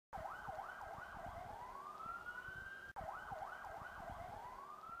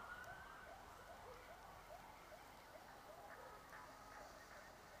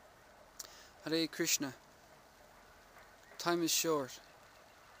Hare Krishna. Time is short.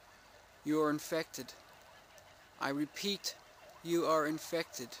 You are infected. I repeat, you are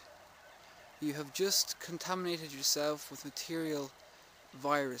infected. You have just contaminated yourself with material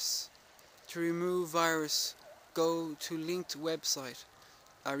virus. To remove virus, go to linked website.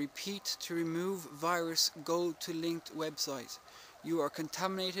 I repeat, to remove virus, go to linked website. You are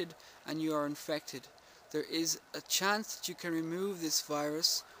contaminated and you are infected. There is a chance that you can remove this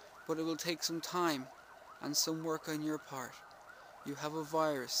virus, but it will take some time and some work on your part. You have a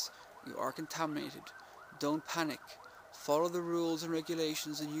virus. You are contaminated. Don't panic. Follow the rules and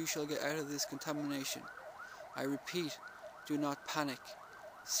regulations and you shall get out of this contamination. I repeat, do not panic.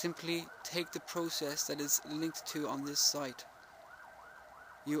 Simply take the process that is linked to on this site.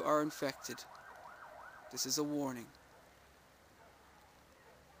 You are infected. This is a warning.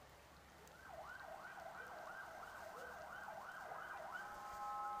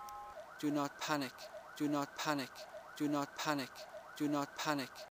 Do not panic. Do not panic. Do not panic. Do not panic.